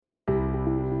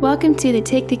Welcome to the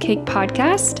Take the Cake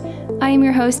podcast. I am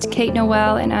your host, Kate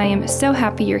Noel, and I am so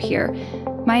happy you're here.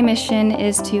 My mission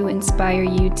is to inspire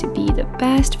you to be the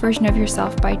best version of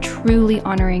yourself by truly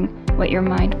honoring what your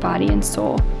mind, body, and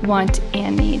soul want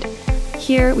and need.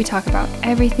 Here, we talk about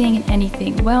everything and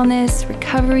anything wellness,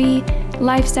 recovery,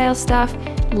 lifestyle stuff,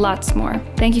 lots more.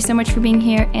 Thank you so much for being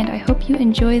here, and I hope you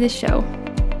enjoy the show.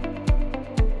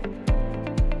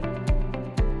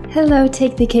 Hello,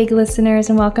 Take the Cake listeners,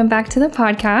 and welcome back to the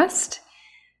podcast.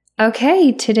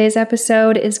 Okay, today's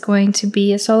episode is going to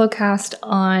be a solo cast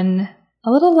on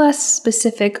a little less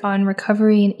specific on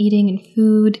recovery and eating and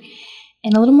food,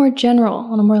 and a little more general, a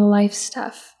little more life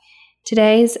stuff.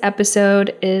 Today's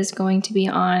episode is going to be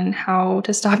on how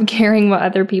to stop caring what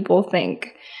other people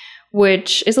think,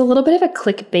 which is a little bit of a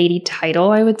clickbaity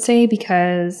title, I would say,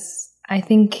 because I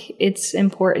think it's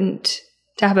important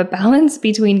to have a balance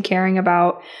between caring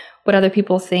about what other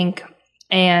people think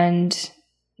and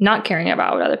not caring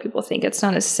about what other people think. It's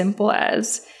not as simple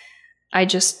as I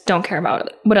just don't care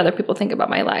about what other people think about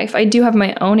my life. I do have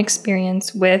my own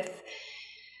experience with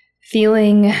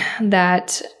feeling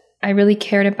that I really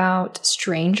cared about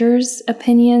strangers'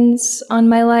 opinions on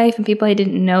my life and people I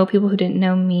didn't know, people who didn't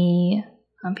know me,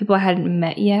 people I hadn't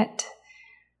met yet,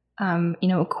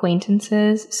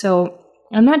 acquaintances. So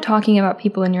I'm not talking about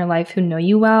people in your life who know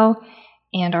you well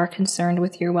and are concerned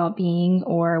with your well-being,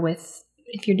 or with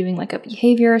if you're doing like a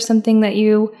behavior or something that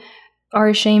you are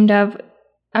ashamed of.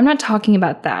 I'm not talking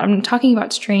about that. I'm talking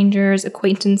about strangers,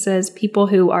 acquaintances, people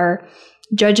who are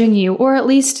judging you, or at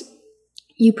least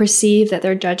you perceive that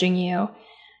they're judging you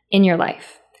in your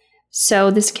life. So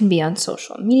this can be on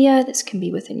social media, this can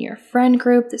be within your friend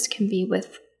group, this can be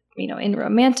with, in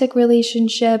romantic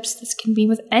relationships, this can be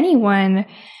with anyone.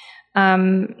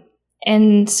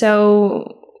 And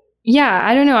so,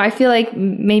 I don't know. I feel like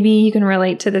maybe you can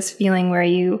relate to this feeling where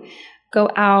you go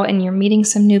out and you're meeting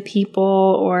some new people,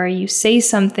 or you say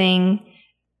something,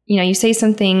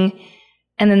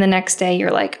 and then the next day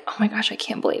you're like, oh my gosh, I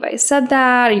can't believe I said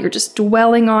that. Or you're just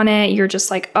dwelling on it. You're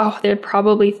just like, oh, they'd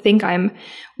probably think I'm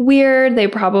weird. They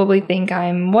probably think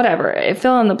I'm whatever.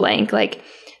 Fill in the blank. Like,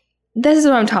 this is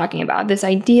what I'm talking about. This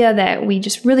idea that we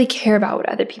just really care about what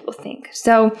other people think.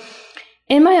 So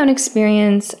in my own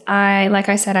experience, I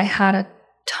had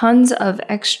tons of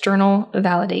external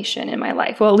validation in my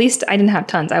life. Well, at least I didn't have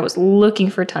tons. I was looking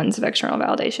for tons of external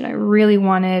validation. I really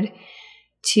wanted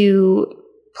to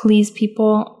please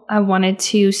people. I wanted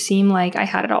to seem like I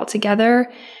had it all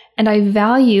together. And I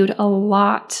valued a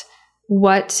lot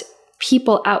what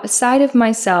people outside of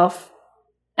myself,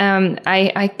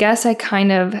 I guess I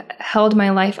kind of held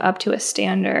my life up to a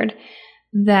standard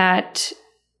that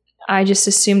I just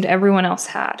assumed everyone else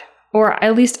had, or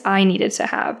at least I needed to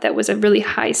have. That was a really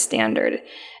high standard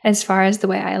as far as the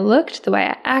way I looked, the way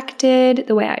I acted,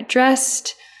 the way I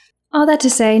dressed. All that to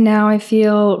say, now I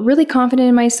feel really confident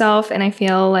in myself, and I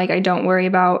feel like I don't worry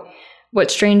about what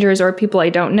strangers or people I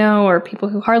don't know or people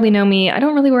who hardly know me, I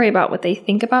don't really worry about what they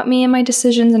think about me and my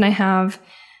decisions, and I have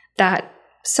that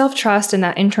self-trust and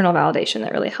that internal validation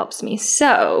that really helps me.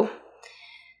 So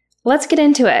let's get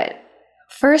into it.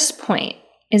 First point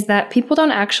is that people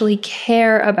don't actually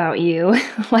care about you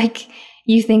like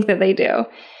you think that they do.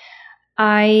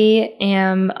 I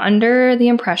am under the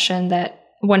impression that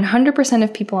 100%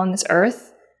 of people on this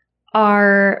earth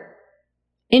are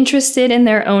interested in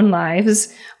their own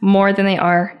lives more than they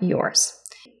are yours.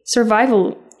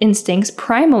 Survival instincts,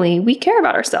 primally, we care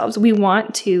about ourselves. We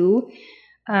want to,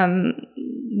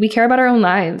 we care about our own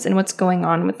lives and what's going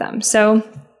on with them. So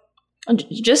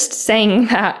just saying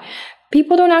that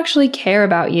people don't actually care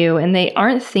about you, and they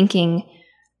aren't thinking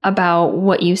about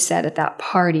what you said at that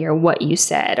party or what you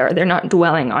said, or they're not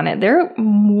dwelling on it. They're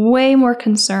way more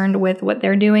concerned with what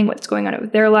they're doing, what's going on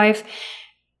with their life.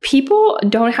 People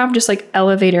don't have just like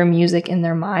elevator music in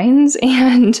their minds.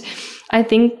 And I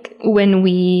think when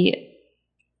we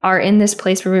are in this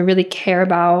place where we really care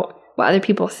about what other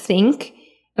people think,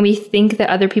 and we think that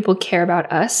other people care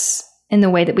about us in the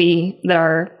way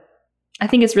I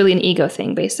think it's really an ego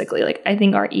thing, basically. Like, I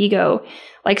think our ego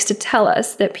likes to tell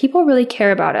us that people really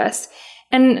care about us.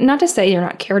 And not to say you're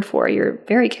not cared for, you're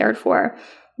very cared for.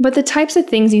 But the types of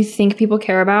things you think people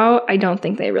care about, I don't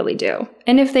think they really do.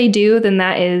 And if they do, then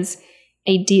that is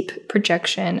a deep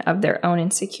projection of their own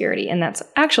insecurity. And that's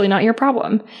actually not your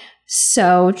problem.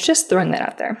 So just throwing that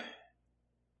out there.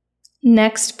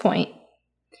 Next point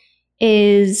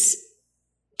is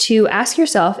to ask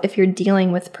yourself if you're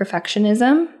dealing with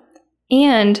perfectionism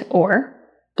and or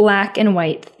black and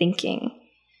white thinking.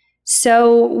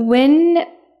 So when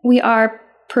we are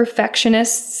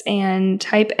perfectionists and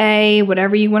type A,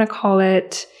 whatever you want to call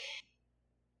it,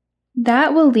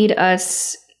 that will lead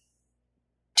us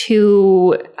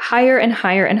to higher and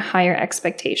higher and higher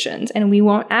expectations, and we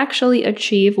won't actually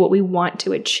achieve what we want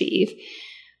to achieve.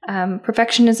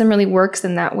 Perfectionism really works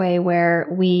in that way, where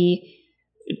we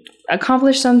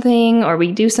accomplish something or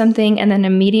we do something, and then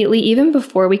immediately, even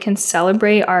before we can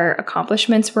celebrate our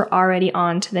accomplishments, we're already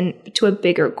on to a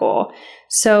bigger goal.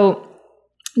 So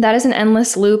that is an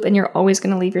endless loop, and you're always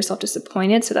going to leave yourself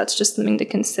disappointed. So that's just something to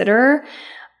consider.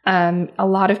 A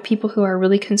lot of people who are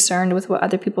really concerned with what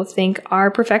other people think are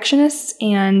perfectionists,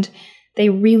 and they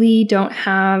really don't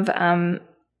have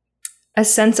a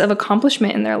sense of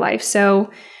accomplishment in their life. So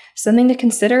something to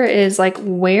consider is like,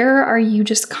 where are you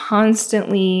just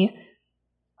constantly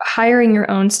hiring your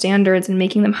own standards and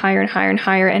making them higher and higher and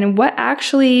higher? And what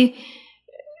actually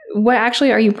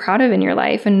are you proud of in your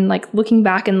life? And like looking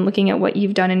back and looking at what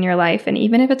you've done in your life, and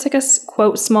even if it's like a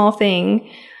quote small thing,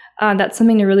 that's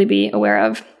something to really be aware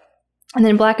of. And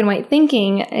then black and white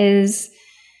thinking is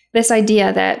this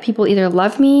idea that people either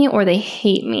love me or they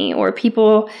hate me, or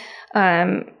people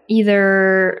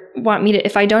either want me to,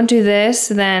 if I don't do this,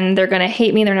 then they're going to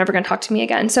hate me. They're never going to talk to me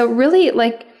again. So really,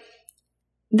 like,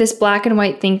 this black and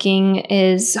white thinking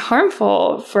is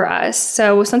harmful for us.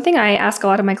 So something I ask a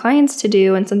lot of my clients to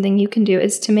do, and something you can do,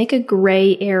 is to make a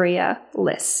gray area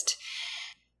list.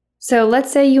 So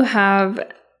let's say you have,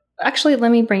 actually,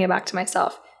 let me bring it back to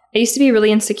myself. I used to be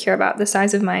really insecure about the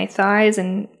size of my thighs,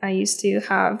 and I used to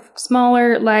have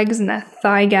smaller legs and a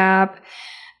thigh gap.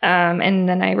 And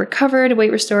then I recovered,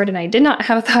 weight restored, and I did not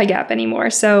have a thigh gap anymore.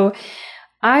 So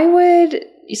I would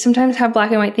sometimes have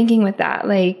black and white thinking with that.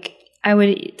 Like, I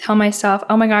would tell myself,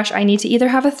 oh my gosh, I need to either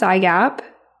have a thigh gap,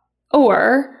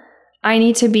 or I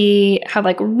need to have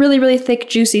like really, really thick,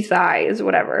 juicy thighs,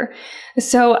 whatever.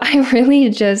 So I really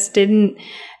just didn't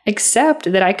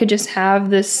accept that I could just have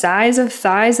the size of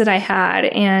thighs that I had.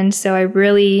 And so I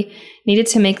really needed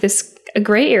to make this a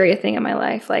gray area thing in my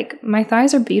life. Like, my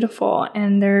thighs are beautiful,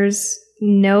 and there's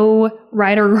no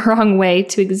right or wrong way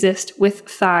to exist with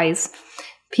thighs.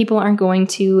 People aren't going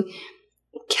to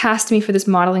cast me for this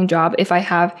modeling job if I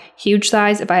have huge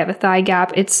thighs, if I have a thigh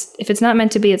gap. If it's not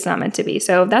meant to be, it's not meant to be.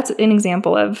 So that's an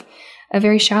example of a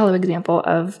very shallow example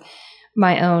of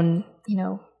my own,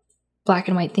 black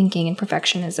and white thinking and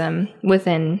perfectionism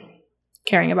within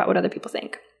caring about what other people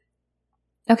think.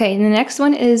 Okay, and the next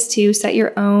one is to set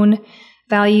your own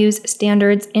values,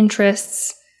 standards,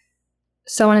 interests,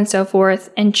 so on and so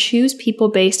forth, and choose people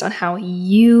based on how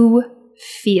you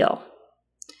feel.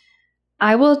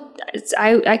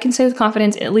 I can say with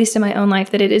confidence, at least in my own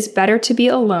life, that it is better to be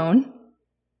alone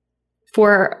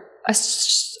for a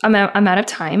amount of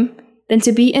time than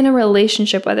to be in a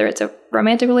relationship, whether it's a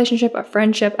romantic relationship, a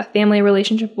friendship, a family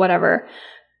relationship, whatever,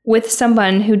 with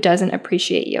someone who doesn't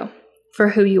appreciate you for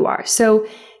who you are. So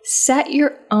set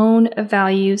your own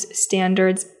values,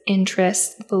 standards,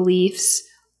 interests, beliefs.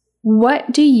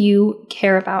 What do you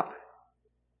care about?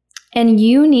 And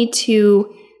you need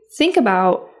to think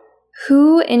about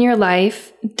who in your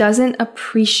life doesn't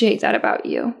appreciate that about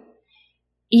you.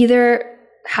 Either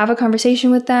have a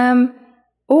conversation with them,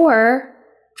 or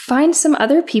find some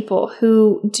other people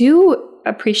who do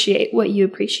appreciate what you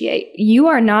appreciate. We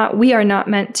are not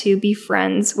meant to be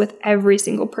friends with every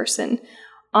single person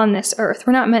on this earth.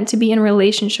 We're not meant to be in a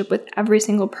relationship with every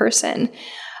single person.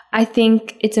 I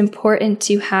think it's important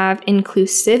to have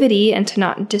inclusivity and to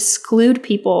not exclude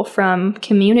people from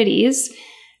communities.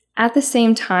 At the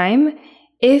same time,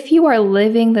 if you are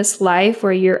living this life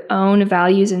where your own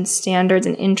values and standards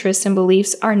and interests and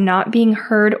beliefs are not being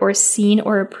heard or seen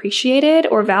or appreciated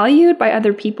or valued by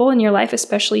other people in your life,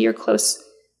 especially your close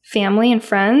family and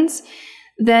friends,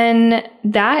 then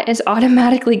that is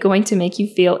automatically going to make you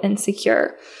feel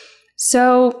insecure.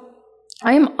 So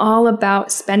I am all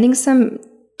about spending some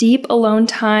deep alone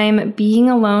time, being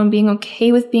alone, being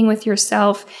okay with being with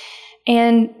yourself,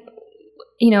 and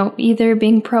either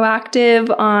being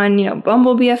proactive on,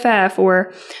 Bumble BFF,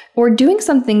 or doing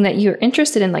something that you're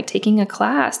interested in, like taking a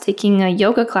class, taking a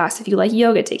yoga class if you like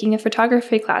yoga, taking a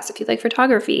photography class if you like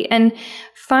photography, and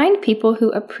find people who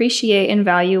appreciate and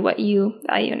value what you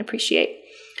value and appreciate.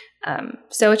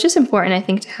 So it's just important, I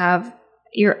think, to have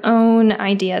your own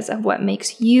ideas of what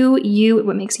makes you,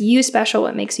 what makes you special,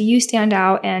 what makes you stand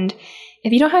out. And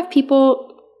if you don't have people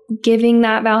giving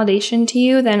that validation to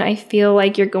you, then I feel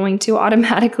like you're going to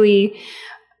automatically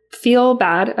feel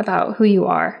bad about who you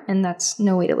are, and that's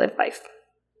no way to live life.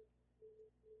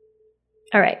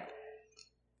 All right.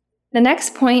 The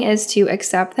next point is to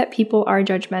accept that people are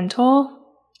judgmental,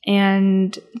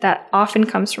 and that often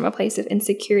comes from a place of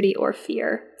insecurity or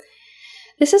fear.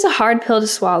 This is a hard pill to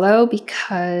swallow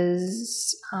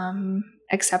because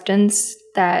acceptance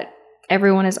that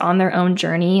everyone is on their own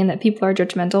journey and that people are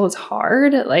judgmental is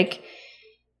hard. Like,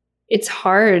 it's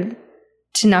hard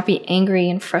to not be angry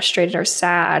and frustrated or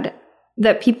sad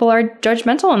that people are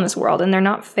judgmental in this world and they're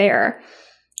not fair.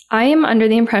 I am under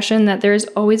the impression that there's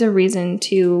always a reason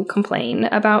to complain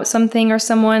about something or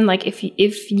someone. Like,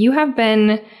 if you have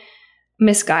been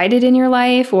misguided in your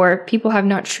life, or people have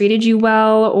not treated you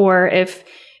well, or if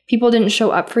people didn't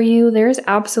show up for you, there's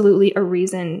absolutely a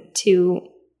reason to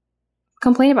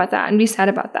complain about that and be sad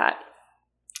about that.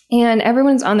 And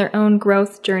everyone's on their own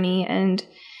growth journey. And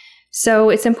so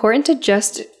it's important to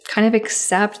just kind of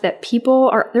accept that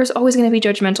there's always going to be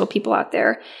judgmental people out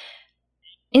there.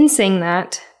 In saying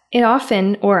that, it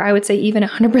often, or I would say even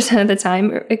 100% of the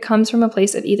time, it comes from a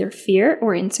place of either fear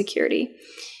or insecurity.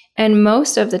 And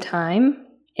most of the time,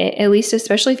 at least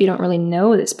especially if you don't really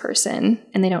know this person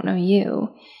and they don't know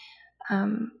you,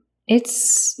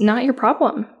 it's not your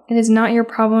problem. It is not your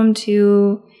problem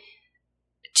to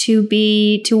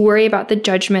worry about the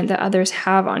judgment that others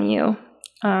have on you.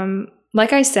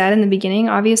 Like I said in the beginning,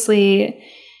 obviously,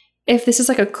 if this is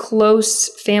like a close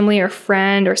family or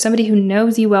friend or somebody who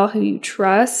knows you well, who you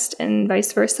trust, and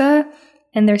vice versa,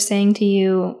 and they're saying to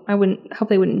you, I hope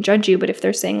they wouldn't judge you, but if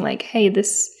they're saying like, hey,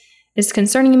 this is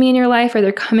concerning me in your life, or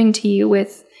they're coming to you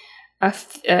with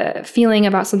a feeling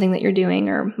about something that you're doing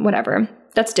or whatever,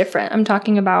 that's different. I'm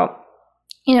talking about,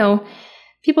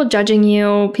 people judging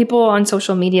you, people on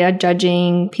social media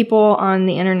judging, people on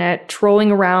the internet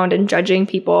trolling around and judging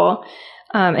people,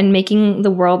 and making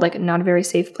the world like not a very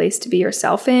safe place to be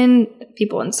yourself in,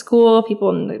 people in school, people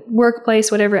in the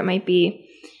workplace, whatever it might be.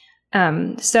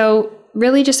 So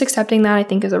really just accepting that, I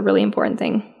think, is a really important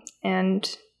thing. And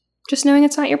just knowing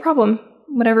it's not your problem.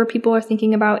 Whatever people are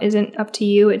thinking about isn't up to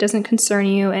you. It doesn't concern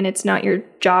you, and it's not your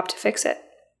job to fix it.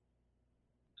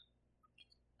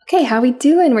 Okay, how we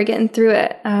doing? We're getting through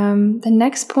it. The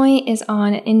next point is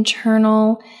on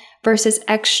internal versus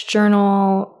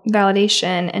external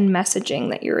validation and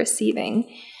messaging that you're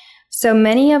receiving. So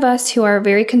many of us who are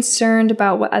very concerned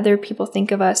about what other people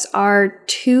think of us are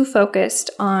too focused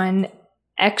on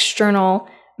external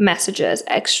messages,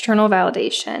 external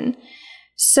validation.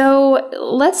 So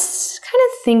let's kind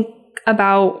of think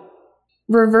about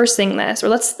reversing this, or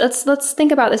let's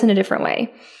think about this in a different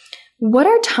way. What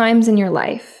are times in your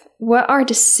life? What are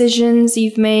decisions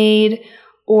you've made,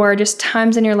 or just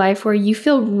times in your life where you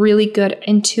feel really good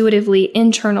intuitively,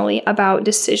 internally about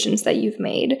decisions that you've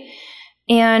made?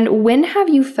 And when have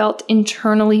you felt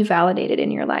internally validated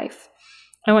in your life?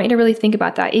 I want you to really think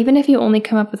about that. Even if you only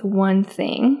come up with one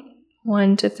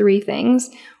to three things,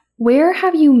 where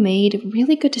have you made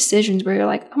really good decisions where you're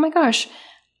like, oh my gosh,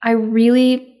 I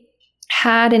really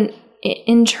had an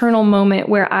internal moment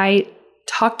where I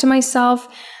talked to myself,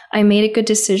 I made a good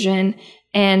decision,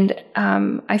 and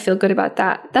I feel good about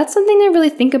that. That's something to really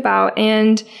think about.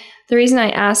 And the reason I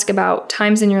ask about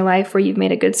times in your life where you've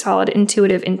made a good, solid,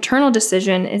 intuitive, internal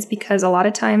decision is because a lot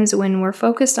of times when we're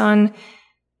focused on,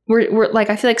 we're like,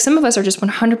 I feel like some of us are just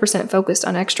 100% focused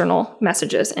on external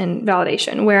messages and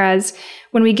validation. Whereas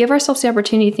when we give ourselves the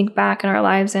opportunity to think back in our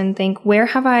lives and think, where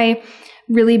have I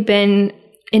really been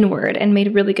inward and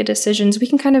made really good decisions, we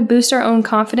can kind of boost our own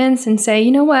confidence and say,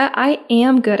 you know what, I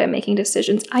am good at making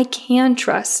decisions. I can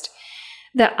trust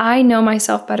that I know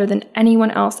myself better than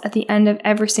anyone else at the end of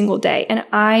every single day. And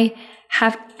I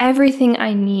have everything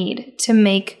I need to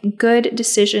make good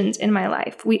decisions in my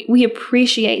life. We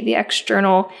appreciate the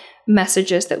external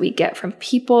messages that we get from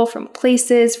people, from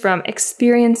places, from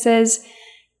experiences,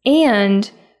 and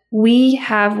we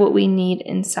have what we need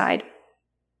inside.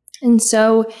 And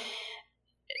so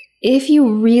if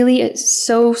you really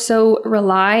so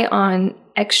rely on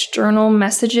external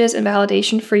messages and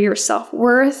validation for your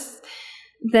self-worth,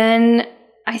 then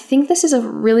I think this is a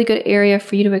really good area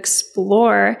for you to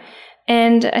explore.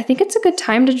 And I think it's a good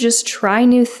time to just try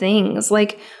new things.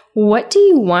 Like, what do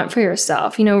you want for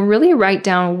yourself? Really write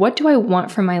down, what do I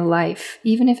want for my life?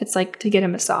 Even if it's like to get a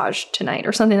massage tonight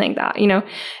or something like that. It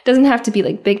doesn't have to be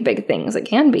like big things. It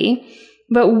can be.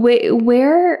 But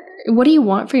what do you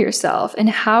want for yourself? And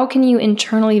how can you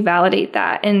internally validate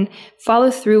that and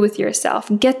follow through with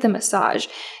yourself? Get the massage,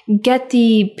 get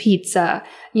the pizza,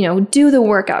 do the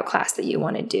workout class that you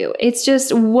want to do. It's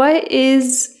just, what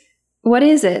is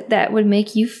it that would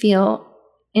make you feel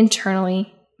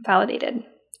internally validated?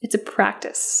 It's a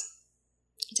practice.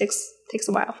 It takes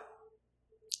a while.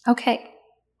 Okay.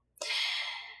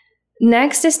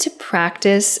 Next is to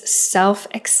practice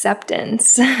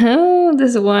self-acceptance. Oh,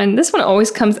 this one always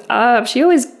comes up. She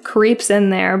always creeps in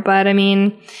there. But I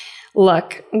mean,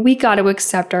 look, we got to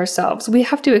accept ourselves. We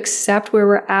have to accept where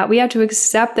we're at. We have to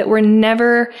accept that we're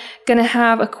never going to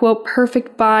have a quote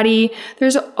perfect body.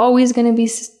 There's always going to be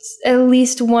at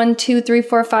least 1, 2, 3,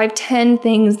 4, 5, 10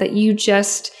 things that you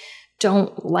just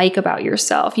don't like about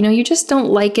yourself. You just don't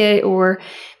like it, or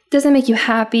it doesn't make you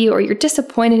happy, or you're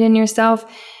disappointed in yourself.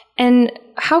 And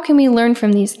how can we learn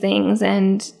from these things?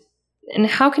 And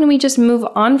how can we just move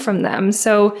on from them?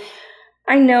 So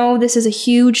I know this is a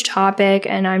huge topic,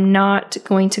 and I'm not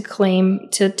going to claim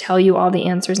to tell you all the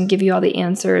answers and give you all the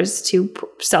answers to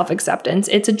self-acceptance.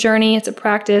 It's a journey. It's a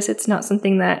practice. It's not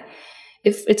something that,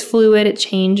 if it's fluid, it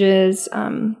changes.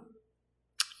 And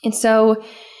so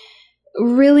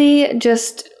really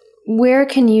just, where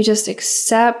can you just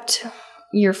accept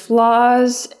your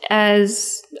flaws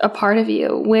as a part of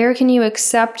you? Where can you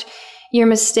accept your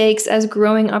mistakes as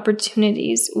growing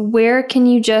opportunities? Where can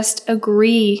you just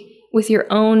agree with your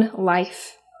own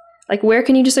life? Like, where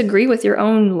can you just agree with your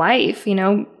own life?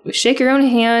 Shake your own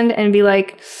hand and be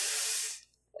like,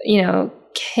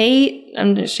 Kate,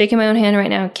 I'm just shaking my own hand right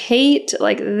now. Kate,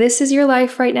 like, this is your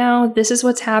life right now. This is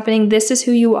what's happening. This is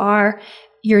who you are.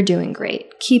 You're doing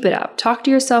great. Keep it up. Talk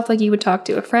to yourself like you would talk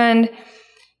to a friend,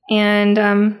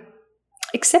 and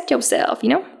accept yourself,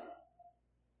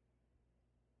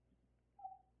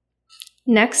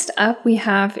 Next up, we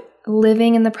have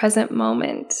living in the present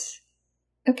moment.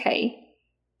 Okay.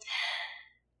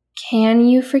 Can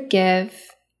you forgive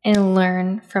and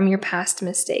learn from your past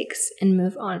mistakes and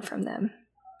move on from them?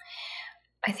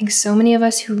 I think so many of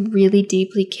us who really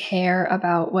deeply care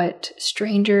about what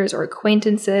strangers or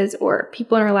acquaintances or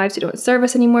people in our lives who don't serve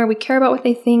us anymore, we care about what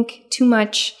they think too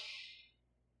much,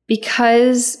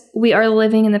 because we are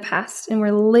living in the past and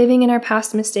we're living in our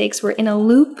past mistakes. We're in a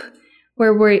loop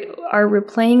where we are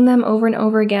replaying them over and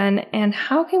over again. And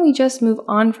how can we just move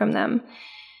on from them?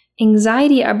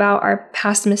 Anxiety about our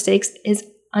past mistakes is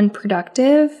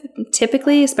unproductive,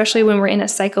 typically, especially when we're in a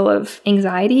cycle of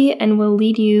anxiety, and will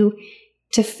lead you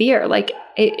to fear. Like,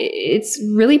 it's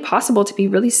really possible to be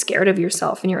really scared of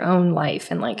yourself and your own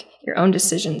life and like your own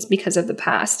decisions because of the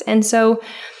past. And so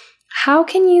how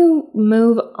can you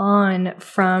move on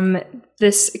from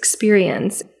this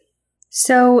experience?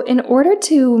 So in order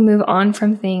to move on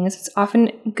from things, it's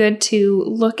often good to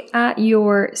look at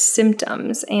your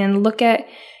symptoms and look at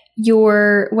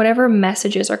your whatever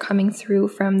messages are coming through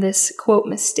from this quote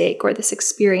mistake or this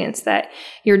experience that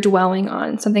you're dwelling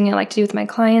on. Something I like to do with my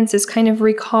clients is kind of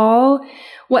recall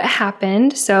what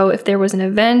happened. So if there was an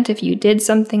event, if you did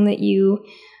something that you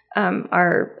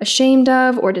are ashamed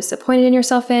of or disappointed in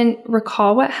yourself in,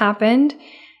 recall what happened.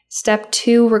 Step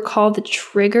 2, recall the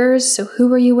triggers. So who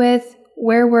were you with?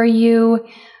 Where were you?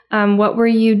 What were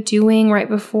you doing right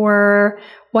before?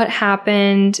 What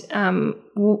happened?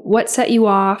 What set you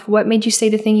off? What made you say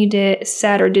the thing you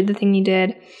said or did the thing you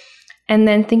did? And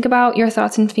then think about your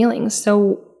thoughts and feelings.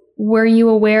 So were you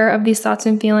aware of these thoughts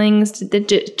and feelings?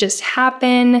 Did it just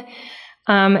happen?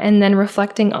 And then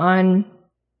reflecting on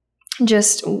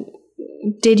just,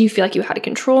 did you feel like you had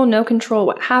control, no control?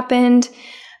 What happened?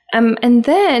 And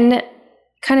then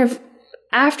kind of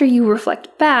after you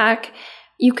reflect back,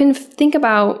 you can think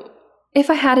about, if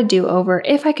I had a do-over,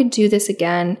 if I could do this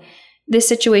again, this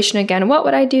situation again, what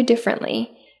would I do differently?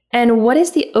 And what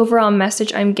is the overall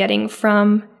message I'm getting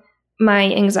from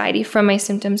my anxiety, from my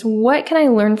symptoms? What can I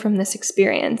learn from this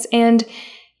experience? And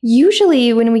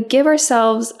usually when we give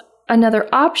ourselves another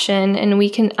option and we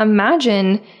can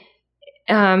imagine,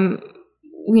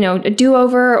 a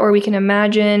do-over, or we can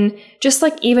imagine just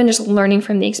learning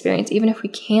from the experience, even if we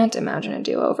can't imagine a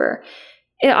do-over,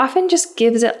 it often just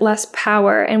gives it less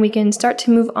power and we can start to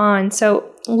move on.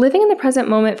 So living in the present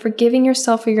moment, forgiving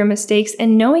yourself for your mistakes,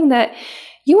 and knowing that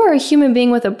you are a human being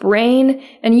with a brain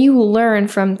and you learn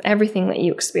from everything that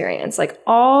you experience. Like,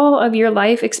 all of your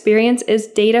life experience is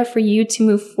data for you to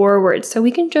move forward. So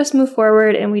we can just move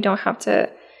forward and we don't have to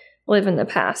live in the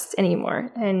past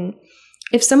anymore. And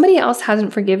if somebody else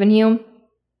hasn't forgiven you,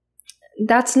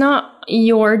 that's not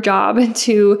your job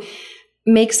to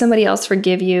make somebody else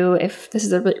forgive you if this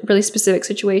is a really specific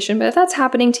situation. But if that's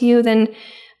happening to you, then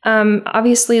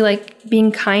obviously, like,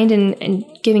 being kind and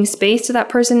giving space to that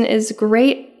person is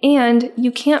great. And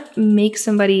you can't make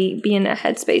somebody be in a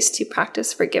headspace to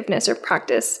practice forgiveness or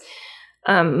practice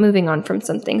moving on from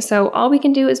something. So all we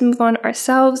can do is move on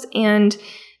ourselves and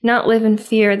not live in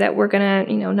fear that we're going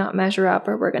to, not measure up,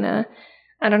 or we're going to,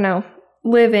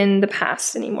 live in the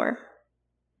past anymore.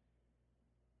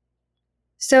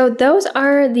 So those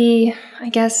are the,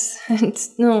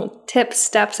 little tips,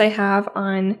 steps I have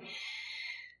on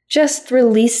just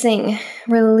releasing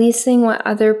what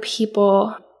other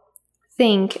people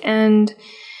think, and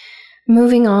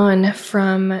moving on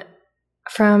from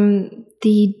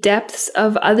the depths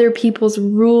of other people's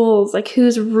rules, like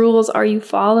whose rules are you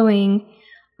following?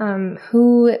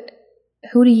 Who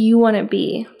do you want to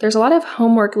be? There's a lot of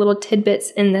homework, little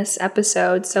tidbits in this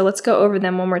episode, so let's go over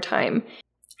them one more time.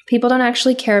 People don't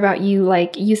actually care about you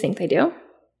like you think they do.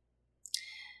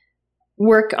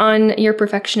 Work on your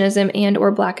perfectionism and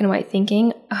or black and white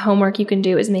thinking. A homework you can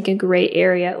do is make a gray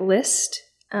area list.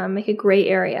 Make a gray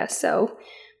area. So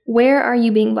where are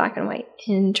you being black and white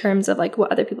in terms of like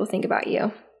what other people think about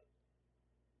you?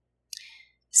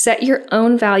 Set your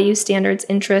own values, standards,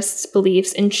 interests,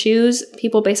 beliefs, and choose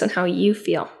people based on how you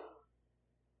feel.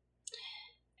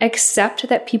 Accept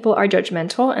that people are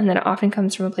judgmental and that it often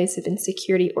comes from a place of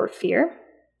insecurity or fear.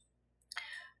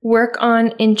 Work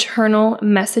on internal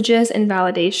messages and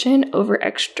validation over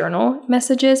external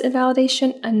messages and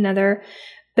validation. Another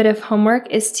bit of homework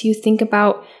is to think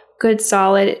about good,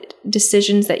 solid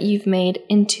decisions that you've made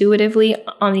intuitively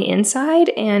on the inside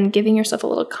and giving yourself a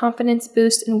little confidence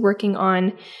boost and working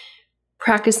on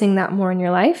practicing that more in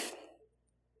your life.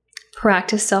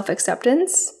 Practice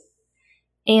self-acceptance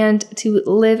and to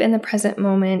live in the present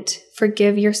moment.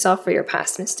 Forgive yourself for your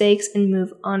past mistakes and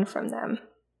move on from them.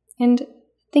 And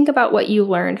think about what you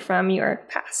learned from your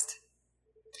past.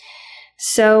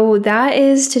 So that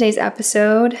is today's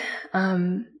episode.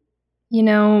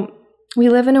 We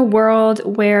live in a world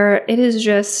where it is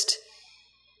just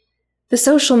the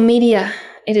social media.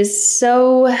 It is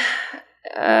so in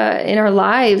our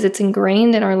lives. It's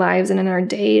ingrained in our lives and in our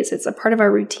days. It's a part of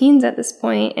our routines at this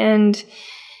point. And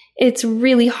it's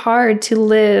really hard to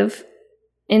live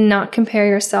and not compare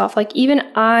yourself. Like even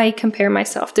I compare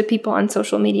myself to people on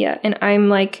social media, and I'm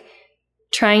like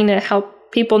trying to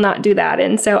help people not do that.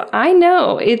 And so I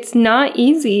know it's not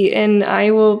easy, and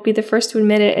I will be the first to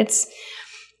admit it.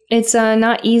 It's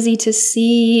not easy to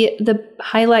see the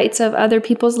highlights of other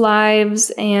people's lives,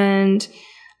 and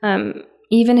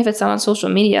even if it's not on social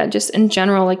media, just in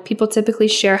general, like people typically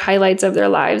share highlights of their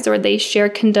lives, or they share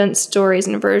condensed stories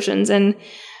and versions. And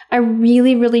I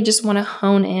really, really just want to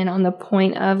hone in on the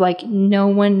point of like, no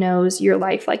one knows your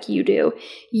life like you do.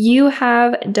 You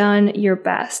have done your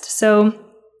best. So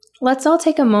let's all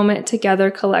take a moment together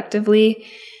collectively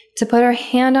to put our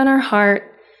hand on our heart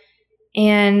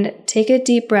and take a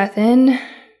deep breath in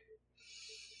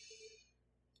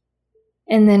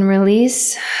and then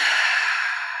release.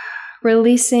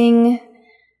 Releasing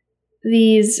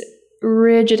these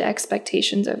rigid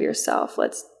expectations of yourself.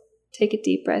 Let's take a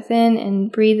deep breath in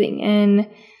and breathing in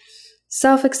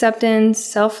self-acceptance,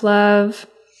 self-love,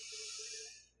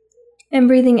 and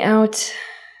breathing out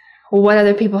what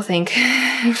other people think.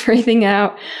 Breathing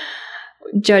out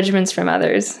judgments from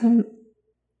others.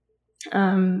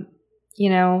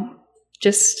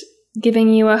 Just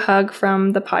giving you a hug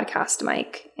from the podcast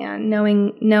mic and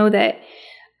know that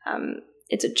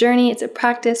it's a journey, it's a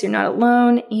practice, you're not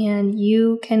alone, and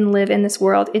you can live in this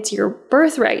world. It's your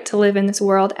birthright to live in this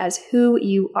world as who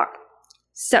you are.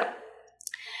 So,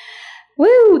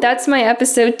 that's my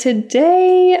episode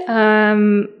today.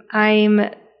 I'm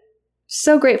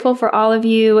so grateful for all of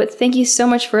you. Thank you so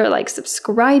much for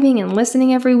subscribing and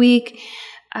listening every week.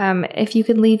 If you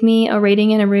could leave me a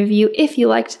rating and a review if you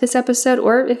liked this episode,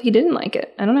 or if you didn't like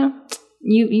it, I don't know.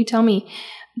 You tell me.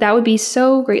 That would be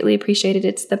so greatly appreciated.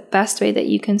 It's the best way that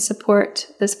you can support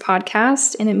this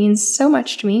podcast, and it means so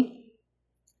much to me.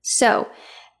 So,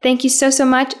 thank you so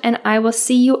much, and I will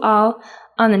see you all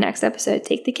on the next episode.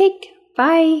 Take the cake.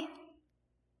 Bye.